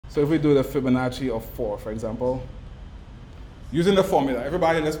So if we do the Fibonacci of 4, for example, using the formula,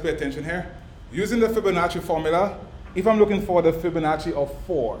 everybody let's pay attention here. Using the Fibonacci formula, if I'm looking for the Fibonacci of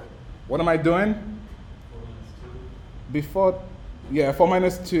 4, what am I doing? 4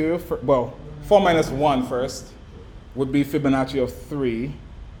 minus 2, 4 minus 1 first would be Fibonacci of 3.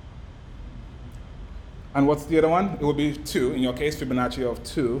 And what's the other one? It would be 2, in your case, Fibonacci of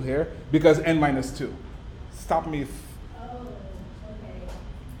 2 here, because n minus 2. Stop me.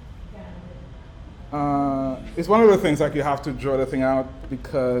 It's one of the things like you have to draw the thing out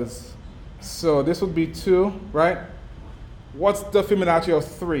because, so this would be 2, right? What's the Fibonacci of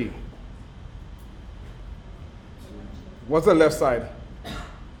 3? What's the left side?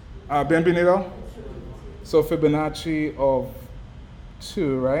 Bienvenido? So Fibonacci of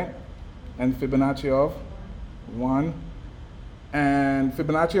 2, right? And Fibonacci of 1. And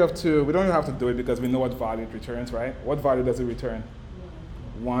Fibonacci of 2, we don't even have to do it because we know what value it returns, right? What value does it return?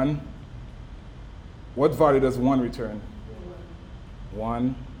 1. What value does 1 return?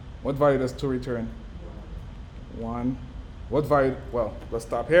 1. What value does 2 return? 1. What value, well, let's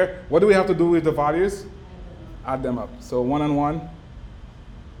stop here. What do we have to do with the values? Add them up. So 1 and 1.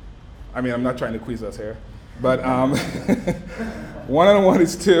 I mean, I'm not trying to quiz us here. But 1 and 1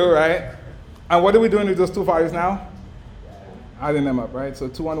 is 2, right? And what are we doing with those two values now? Adding them up, right? So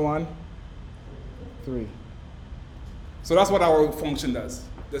 2 and 1, 3. So that's what our function does.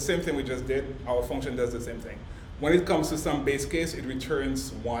 The same thing we just did, our function does the same thing. When it comes to some base case, it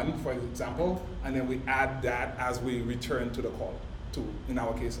returns 1, for example, and then we add that as we return to the call, to, in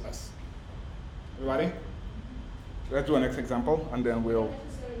our case, us. Everybody? Let's do a next example, and then we'll...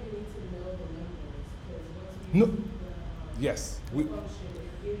 No. Yes.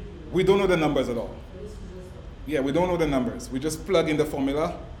 We don't know the numbers at all. Yeah, we don't know the numbers. We just plug in the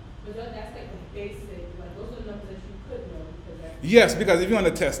formula. But that's like a basic, like those are numbers that you could know. Yes, because if you want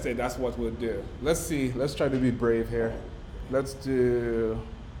to test it, that's what we'll do. Let's see. Let's try to be brave here. Let's do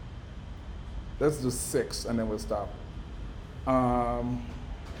 6, and then we'll stop.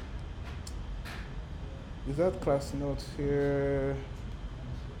 Is that class notes here?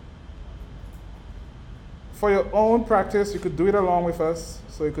 For your own practice, you could do it along with us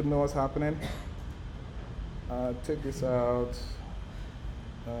so you could know what's happening. Take this out.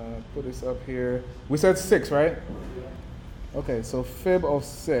 Put this up here. We said 6, right? Okay, so fib of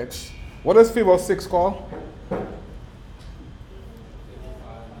 6. What does fib of 6 call?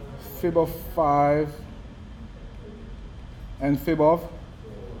 Fib of 5. And fib of?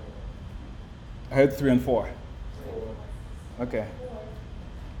 I heard 3 and 4. Okay.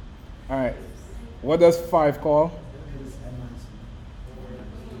 All right. What does 5 call?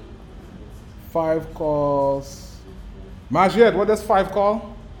 5 calls. Majid, what does 5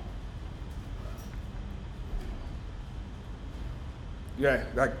 call? Yeah,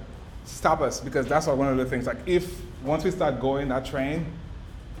 like, stop us, because that's one of the things. Like, if once we start going that train,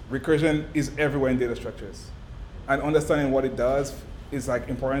 recursion is everywhere in data structures. And understanding what it does is like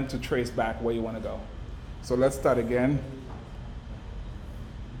important to trace back where you want to go. So let's start again.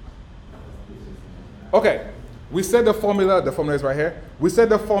 Okay, we said the formula is right here. We said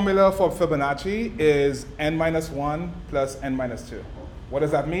the formula for Fibonacci is n minus 1 plus n minus 2. What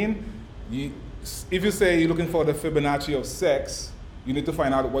does that mean? If you say you're looking for the Fibonacci of 6, you need to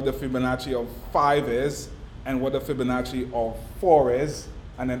find out what the Fibonacci of 5 is and what the Fibonacci of 4 is,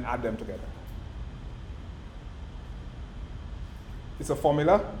 and then add them together. It's a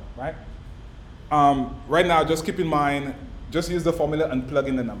formula, right? Right now, just keep in mind, just use the formula and plug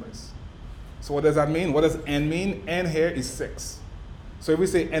in the numbers. So what does that mean? What does n mean? N here is 6. So if we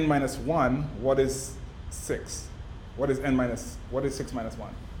say n minus 1, what is 6? What is 6 minus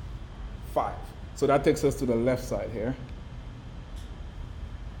 1? 5. So that takes us to the left side here.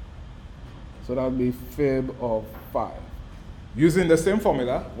 So that would be fib of 5. Using the same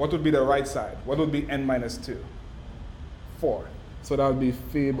formula, what would be the right side? What would be n minus 2? 4. So that would be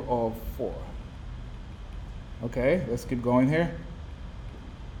fib of 4. Okay, let's keep going here.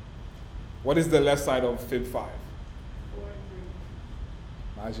 What is the left side of fib 5? 4 and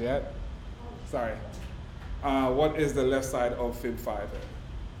 3. Not yet. Sorry. What is the left side of fib 5?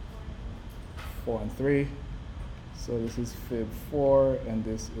 4 and 3. So this is fib 4, and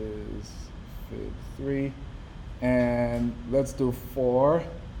this is fib 3. And let's do 4,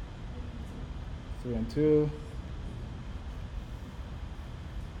 3 and 2.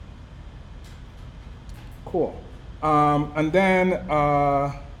 Cool. And then,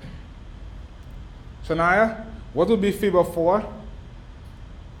 Shania, what would be fib of 4?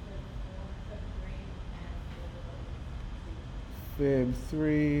 Fib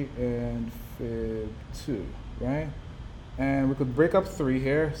 3 and fib 2, right? And we could break up 3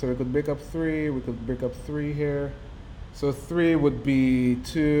 here. So we could break up 3, we could break up 3 here. So 3 would be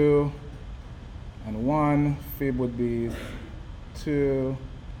 2 and 1. Fib would be 2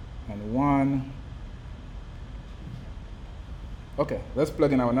 and 1. Okay, let's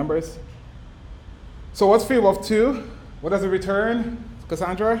plug in our numbers. So what's fib of 2? What does it return,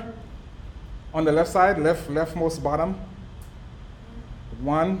 Cassandra? On the left side, leftmost bottom.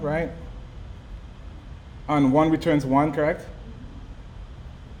 1, right? And 1 returns 1, correct?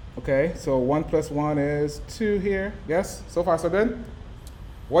 Okay, so 1 plus 1 is 2 here. Yes? So far, so good?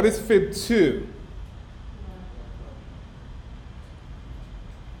 What is fib 2?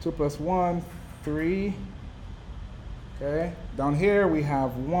 2 plus 1, 3. Okay, down here we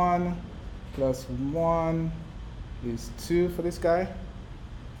have 1 plus 1 is 2 for this guy.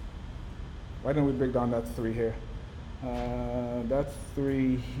 Why don't we break down that 3 here? That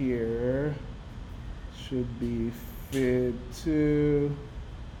 3 here should be fib 2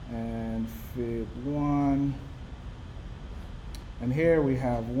 and fib 1. And here we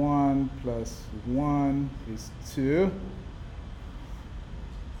have 1 plus 1 is 2.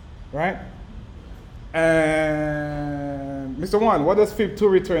 Right? And Mr. 1, what does fib 2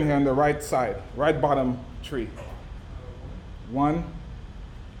 return here on the right side, right bottom tree? 1.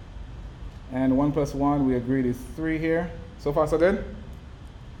 And 1 plus 1, we agreed, is 3 here. So far, so good?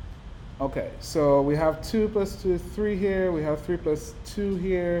 Okay, so we have 2 plus 2 is 3 here. We have 3 plus 2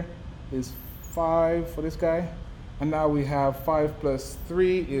 here is 5 for this guy. And now we have 5 plus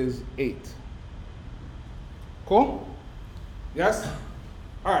 3 is 8. Cool? Yes?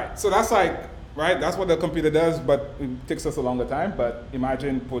 All right, so that's like, right, that's what the computer does, but it takes us a longer time. But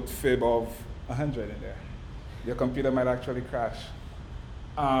imagine put fib of 100 in there. Your computer might actually crash.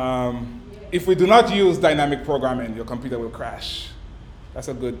 If we do not use dynamic programming, your computer will crash. That's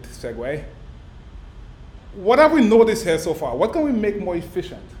a good segue. What have we noticed here so far? What can we make more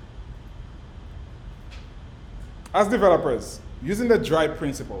efficient? As developers, using the dry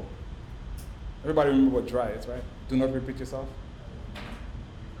principle. Everybody remember what dry is, right? Do not repeat yourself.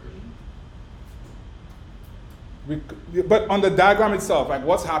 But on the diagram itself, like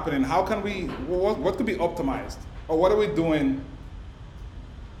what's happening, how can we, what could be optimized? Or what are we doing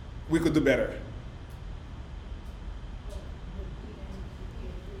we could do better?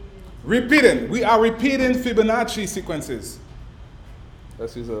 Repeating. We are repeating Fibonacci sequences.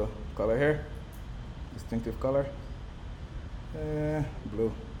 Let's use a color here. Distinctive color.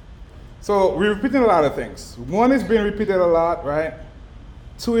 Blue. So we're repeating a lot of things. 1 is being repeated a lot, right?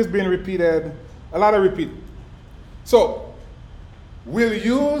 2 is being repeated. A lot of repeat. So we'll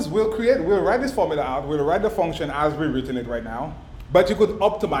write this formula out. We'll write the function as we've written it right now. But you could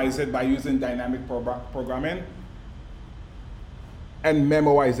optimize it by using dynamic programming and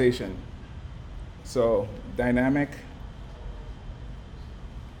memoization. So dynamic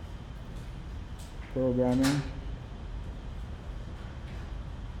programming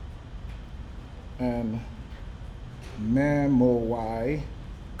and memoization.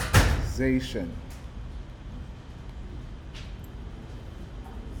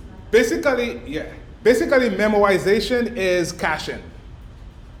 Basically, memoization is caching.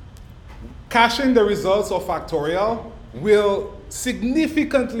 Caching the results of factorial will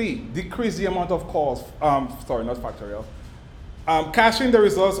significantly decrease the amount of calls. Caching the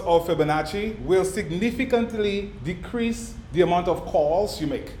results of Fibonacci will significantly decrease the amount of calls you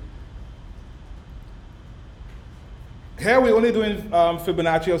make. Here we're only doing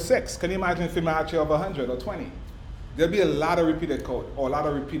Fibonacci of 6. Can you imagine Fibonacci of 100 or 20? There'll be a lot of repeated code or a lot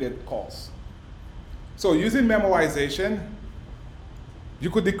of repeated calls. So using memoization, you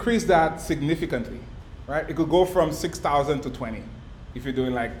could decrease that significantly, right? It could go from 6,000 to 20 if you're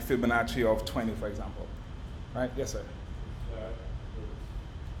doing like Fibonacci of 20, for example, right? Yes, sir.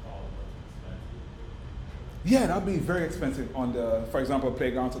 Yeah, that'd be very expensive on the, for example,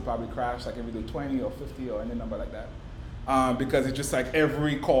 playgrounds would probably crash like if we do 20 or 50 or any number like that. Because it's just like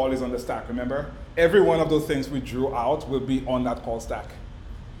every call is on the stack, remember? Every one of those things we drew out will be on that call stack,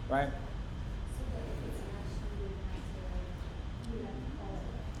 right?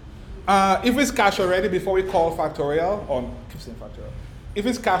 If it's cached already before we call factorial, or keep saying factorial. If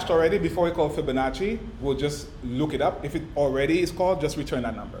it's cached already before we call Fibonacci, we'll just look it up. If it already is called, just return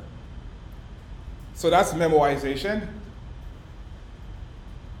that number. So that's memoization.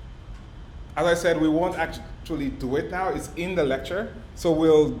 As I said, we won't actually do it now. It's in the lecture. So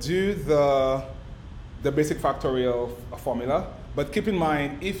we'll do the basic factorial formula. But keep in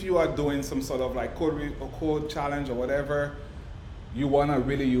mind, if you are doing some sort of like code challenge or whatever, you want to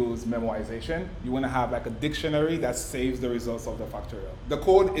really use memoization. You want to have like a dictionary that saves the results of the factorial. The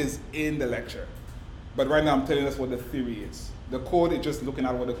code is in the lecture. But right now I'm telling us what the theory is. The code is just looking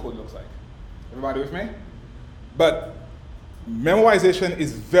at what the code looks like. Everybody with me? But memoization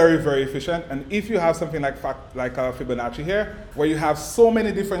is very, very efficient. And if you have something like Fibonacci here, where you have so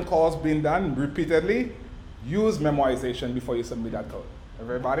many different calls being done repeatedly, use memoization before you submit that code.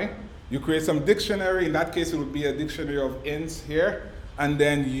 Everybody? You create some dictionary. In that case, it would be a dictionary of ints here. And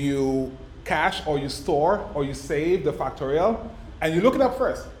then you cache or you store or you save the factorial. And you look it up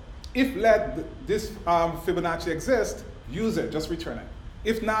first. If let this Fibonacci exist, use it. Just return it.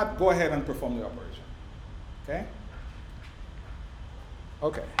 If not, go ahead and perform the operation. Okay?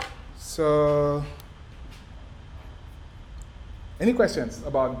 Okay. So, any questions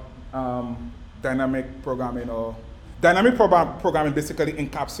about dynamic programming or dynamic programming basically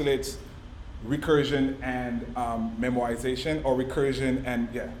encapsulates recursion and memoization, or recursion and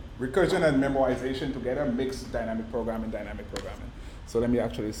memoization together makes dynamic programming. So let me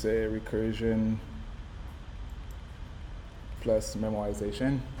actually say recursion plus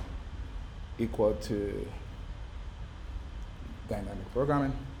memoization equal to dynamic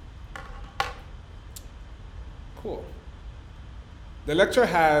programming. Cool. The lecture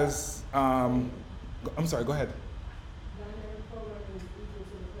has, I'm sorry, go ahead.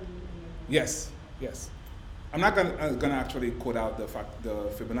 Yes. I'm not gonna actually code out the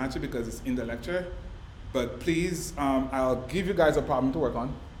Fibonacci because it's in the lecture, but please, I'll give you guys a problem to work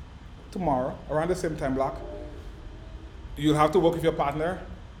on tomorrow around the same time block. You'll have to work with your partner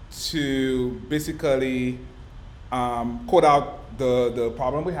to basically code out the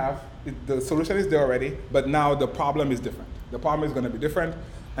problem we have. The solution is there already, but now the problem is different. The problem is going to be different,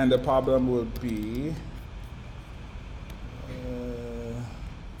 and the problem will be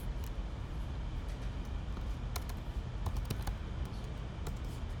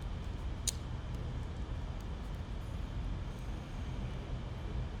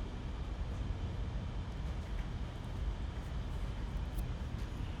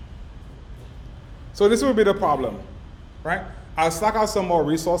so this will be the problem, right? I'll stack out some more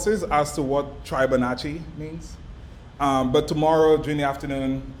resources as to what Fibonacci means. But tomorrow during the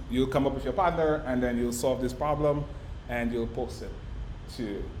afternoon, you'll come up with your partner, and then you'll solve this problem, and you'll post it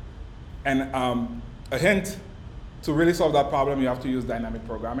to. And a hint, to really solve that problem, you have to use dynamic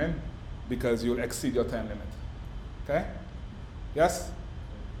programming because you'll exceed your time limit. Okay? Yes?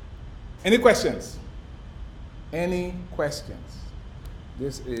 Any questions? Any questions?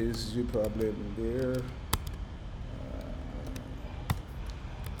 This is your problem there.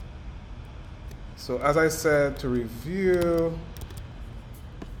 So as I said, to review,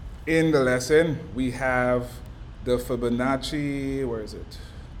 in the lesson, we have the Fibonacci, where is it?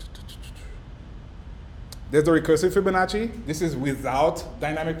 There's the recursive Fibonacci. This is without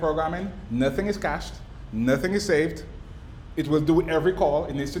dynamic programming. Nothing is cached, nothing is saved. It will do every call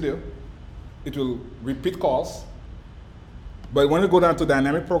it needs to do. It will repeat calls. But when we go down to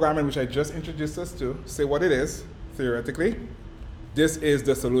dynamic programming, which I just introduced us to, say what it is, theoretically. This is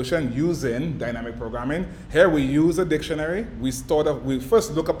the solution using dynamic programming. Here we use a dictionary. We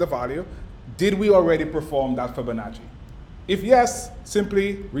first look up the value. Did we already perform that Fibonacci? If yes,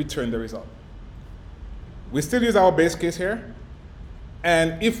 simply return the result. We still use our base case here.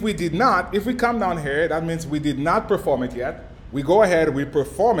 And if we did not, if we come down here, that means we did not perform it yet. We go ahead, we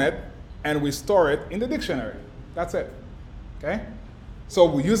perform it, and we store it in the dictionary. That's it. Okay?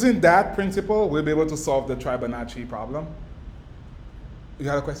 So using that principle, we'll be able to solve the Fibonacci problem. You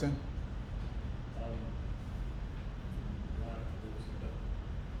have a question?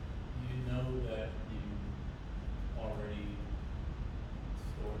 You know that you already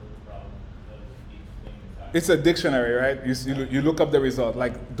stored the problem because each thing is It's a dictionary, right? You look up the result.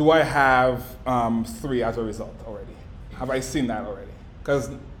 Like, do I have 3 as a result already? Have I seen that already? Because,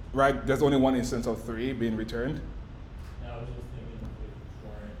 right, there's only one instance of 3 being returned. I was just thinking if it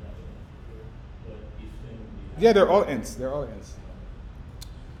weren't relevant, but each thing would be. Yeah, they're all ints. They're all ints.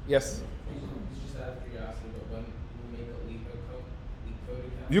 Yes? It's just out of curiosity, but when we make a leak code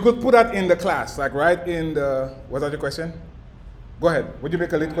account. You could put that in the class, like right in the, was that your question? Go ahead. Would you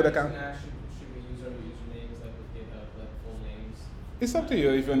make a leak code account? Should we use our usernames like with GitHub, like full names? It's up to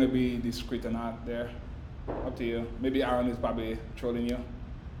you if you want to be discreet or not there. Up to you. Maybe Aaron is probably trolling you.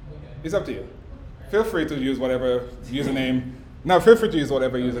 Okay. It's up to you. Feel free to use whatever username. No, feel free to use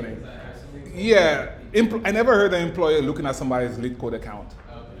whatever username. Yeah. I never heard an employer looking at somebody's leak code account.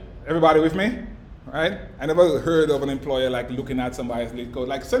 Everybody with me? Right? I never heard of an employer like looking at somebody's lead code.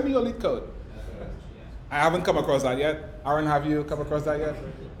 Like, send me your lead code. I haven't come across that yet. Aaron, have you come across that yet? It's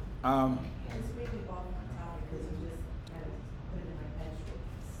really off topic because you just kind of put it in my head.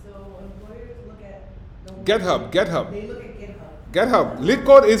 So employers look at GitHub. They look at GitHub. GitHub. Lead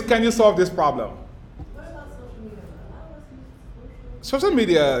code is, can you solve this problem? social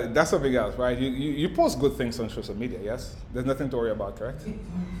media, that's something else, right? You post good things on social media, yes? There's nothing to worry about, correct?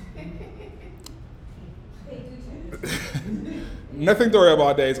 Nothing to worry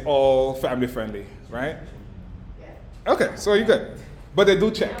about there. It's all family friendly, right? Okay, so you're good. But they do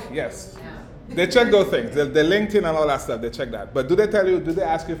check, yes. They check those things. The LinkedIn and all that stuff, they check that. But do they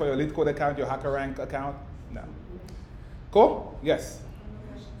ask you for your lead code account, your HackerRank account? No. Cool? Yes.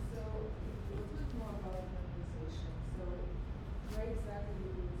 So, a little bit more about memoization. So, where exactly do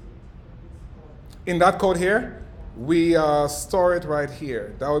you use it in this code? In that code here, we store it right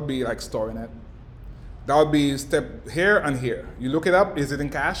here. That would be like storing it. That would be step here and here. You look it up, is it in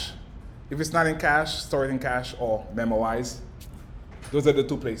cache? If it's not in cache, store it in cache or memoize. Those are the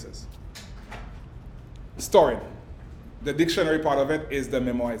two places. Storing. The dictionary part of it is the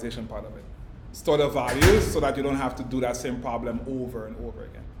memoization part of it. Store the values so that you don't have to do that same problem over and over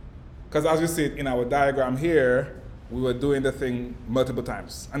again. Because as you see in our diagram here, we were doing the thing multiple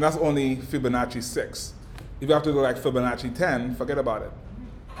times. And that's only Fibonacci 6. If you have to do like Fibonacci 10, forget about it.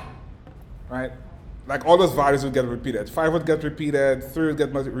 Right? Like all those values would get repeated. 5 would get repeated, 3 would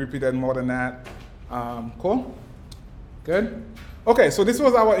get repeated more than that. Cool? Good? Okay, so this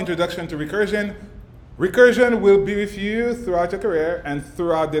was our introduction to recursion. Recursion will be with you throughout your career and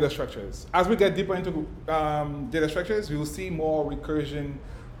throughout data structures. As we get deeper into data structures, you will see more recursion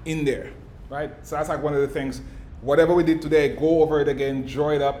in there, right? So that's like one of the things. Whatever we did today, go over it again, draw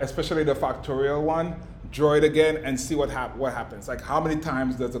it up, especially the factorial one. Draw it again and see what happens. Like how many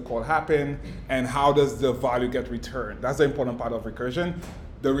times does the call happen and how does the value get returned? That's the important part of recursion,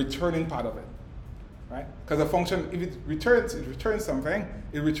 the returning part of it, right? Because a function, if it returns something,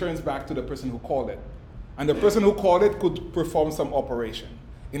 it returns back to the person who called it. And the person who called it could perform some operation.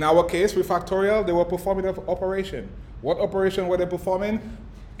 In our case, with factorial, they were performing an operation. What operation were they performing?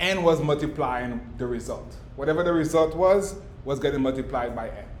 N was multiplying the result. Whatever the result was getting multiplied by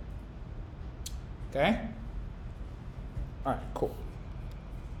N. Okay? All right, cool.